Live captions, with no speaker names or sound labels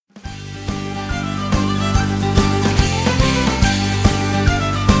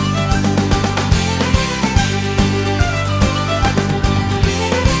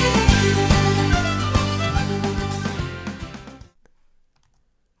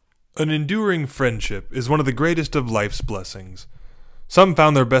An enduring friendship is one of the greatest of life's blessings. Some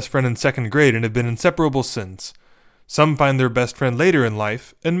found their best friend in second grade and have been inseparable since. Some find their best friend later in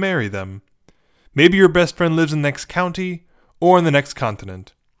life and marry them. Maybe your best friend lives in the next county or in the next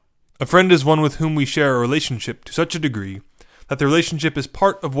continent. A friend is one with whom we share a relationship to such a degree that the relationship is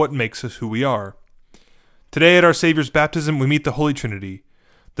part of what makes us who we are. Today at our Savior's baptism we meet the Holy Trinity,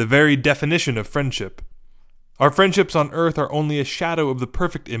 the very definition of friendship. Our friendships on earth are only a shadow of the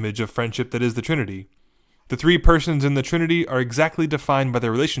perfect image of friendship that is the Trinity. The three persons in the Trinity are exactly defined by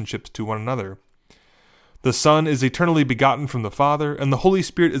their relationships to one another. The Son is eternally begotten from the Father, and the Holy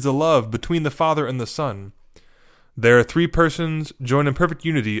Spirit is a love between the Father and the Son. There are three persons joined in perfect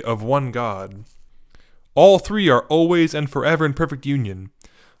unity of one God. All three are always and forever in perfect union,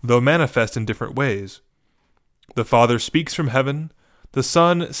 though manifest in different ways. The Father speaks from heaven, the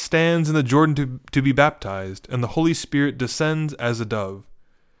Son stands in the Jordan to be baptized, and the Holy Spirit descends as a dove.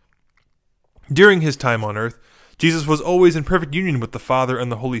 During his time on earth, Jesus was always in perfect union with the Father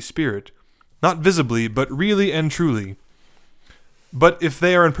and the Holy Spirit, not visibly, but really and truly. But if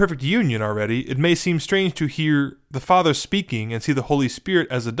they are in perfect union already, it may seem strange to hear the Father speaking and see the Holy Spirit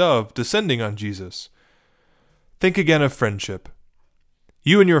as a dove descending on Jesus. Think again of friendship.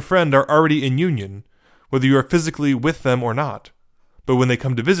 You and your friend are already in union, whether you are physically with them or not. But when they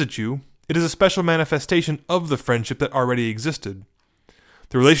come to visit you, it is a special manifestation of the friendship that already existed.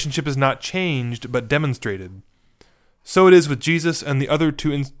 The relationship is not changed, but demonstrated. So it is with Jesus and the other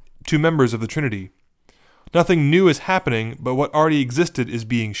two members of the Trinity. Nothing new is happening, but what already existed is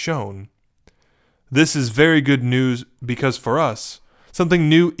being shown. This is very good news because for us, something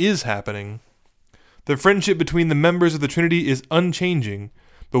new is happening. The friendship between the members of the Trinity is unchanging,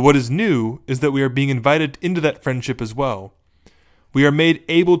 but what is new is that we are being invited into that friendship as well. We are made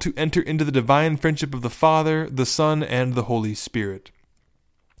able to enter into the divine friendship of the Father, the Son, and the Holy Spirit.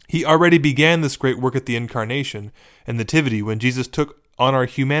 He already began this great work at the Incarnation and Nativity when Jesus took on our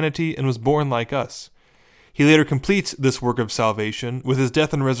humanity and was born like us. He later completes this work of salvation with his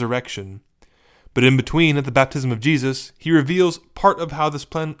death and resurrection. But in between, at the baptism of Jesus, he reveals part of how this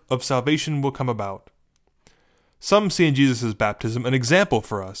plan of salvation will come about. Some see in Jesus' baptism an example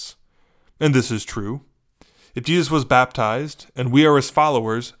for us, and this is true. If Jesus was baptized, and we are his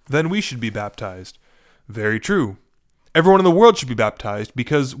followers, then we should be baptized. Very true. Everyone in the world should be baptized,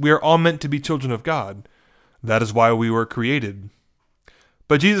 because we are all meant to be children of God. That is why we were created.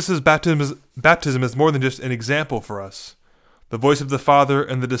 But Jesus' baptism is more than just an example for us. The voice of the Father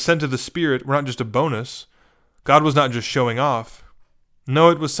and the descent of the Spirit were not just a bonus. God was not just showing off. No,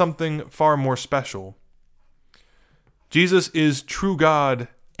 it was something far more special. Jesus is true God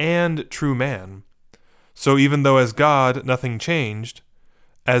and true man. So even though as God nothing changed,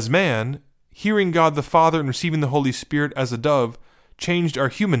 as man, hearing God the Father and receiving the Holy Spirit as a dove changed our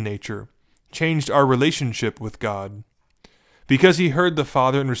human nature, changed our relationship with God. Because he heard the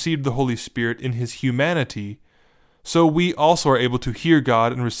Father and received the Holy Spirit in his humanity, so we also are able to hear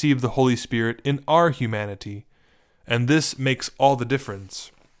God and receive the Holy Spirit in our humanity. And this makes all the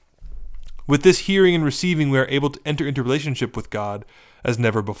difference. With this hearing and receiving, we are able to enter into relationship with God as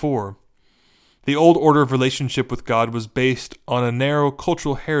never before. The old order of relationship with God was based on a narrow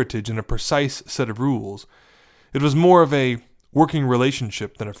cultural heritage and a precise set of rules. It was more of a working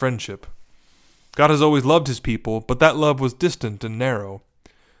relationship than a friendship. God has always loved his people, but that love was distant and narrow.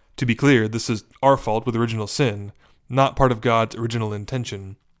 To be clear, this is our fault with original sin, not part of God's original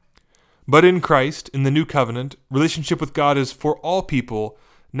intention. But in Christ, in the new covenant, relationship with God is for all people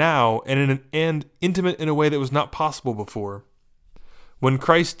now and intimate in a way that was not possible before. When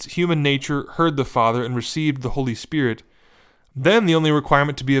Christ's human nature heard the Father and received the Holy Spirit, then the only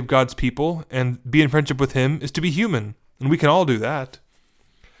requirement to be of God's people and be in friendship with him is to be human, and we can all do that.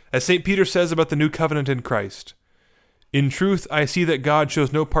 As St. Peter says about the new covenant in Christ, "In truth I see that God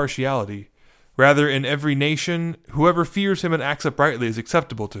shows no partiality. Rather, in every nation, whoever fears him and acts uprightly is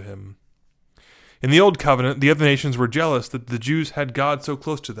acceptable to him." In the Old Covenant, the other nations were jealous that the Jews had God so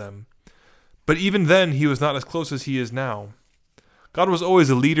close to them. But even then, he was not as close as he is now. God was always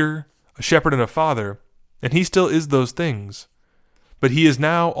a leader, a shepherd, and a father, and he still is those things. But he is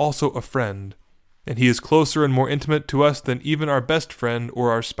now also a friend, and he is closer and more intimate to us than even our best friend or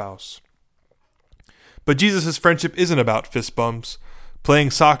our spouse. But Jesus' friendship isn't about fist bumps,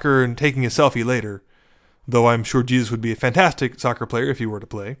 playing soccer, and taking a selfie later, though I'm sure Jesus would be a fantastic soccer player if he were to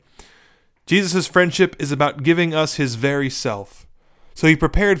play. Jesus' friendship is about giving us his very self. So he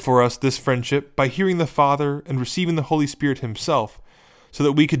prepared for us this friendship by hearing the Father and receiving the Holy Spirit himself, so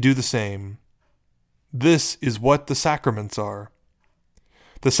that we could do the same. This is what the sacraments are.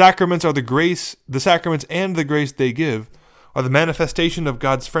 The sacraments and the grace they give are the manifestation of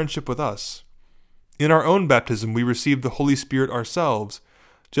God's friendship with us. In our own baptism, we receive the Holy Spirit ourselves,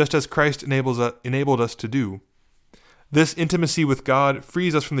 just as Christ enabled us to do. This intimacy with God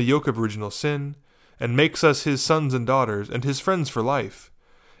frees us from the yoke of original sin and makes us His sons and daughters and His friends for life,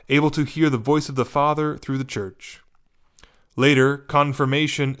 able to hear the voice of the Father through the Church. Later,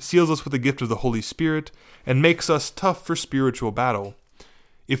 confirmation seals us with the gift of the Holy Spirit and makes us tough for spiritual battle.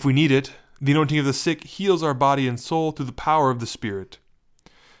 If we need it, the anointing of the sick heals our body and soul through the power of the Spirit.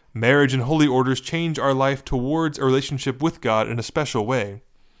 Marriage and holy orders change our life towards a relationship with God in a special way.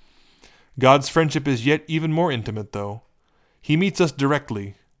 God's friendship is yet even more intimate, though. He meets us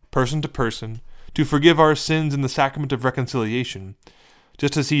directly, person to person, to forgive our sins in the sacrament of reconciliation,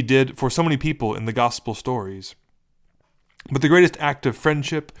 just as He did for so many people in the Gospel stories. But the greatest act of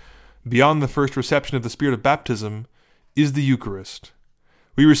friendship, beyond the first reception of the Spirit of baptism, is the Eucharist.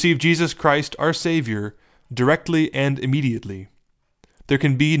 We receive Jesus Christ, our Savior, directly and immediately. There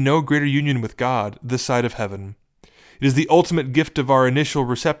can be no greater union with God this side of heaven. It is the ultimate gift of our initial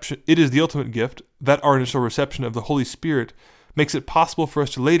reception. It is the ultimate gift that our initial reception of the Holy Spirit makes it possible for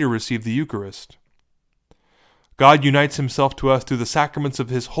us to later receive the Eucharist. God unites Himself to us through the sacraments of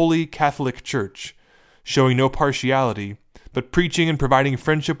His holy Catholic Church, showing no partiality, but preaching and providing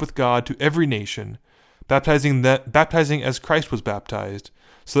friendship with God to every nation, baptizing as Christ was baptized,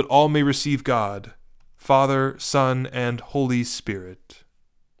 so that all may receive God, Father, Son, and Holy Spirit.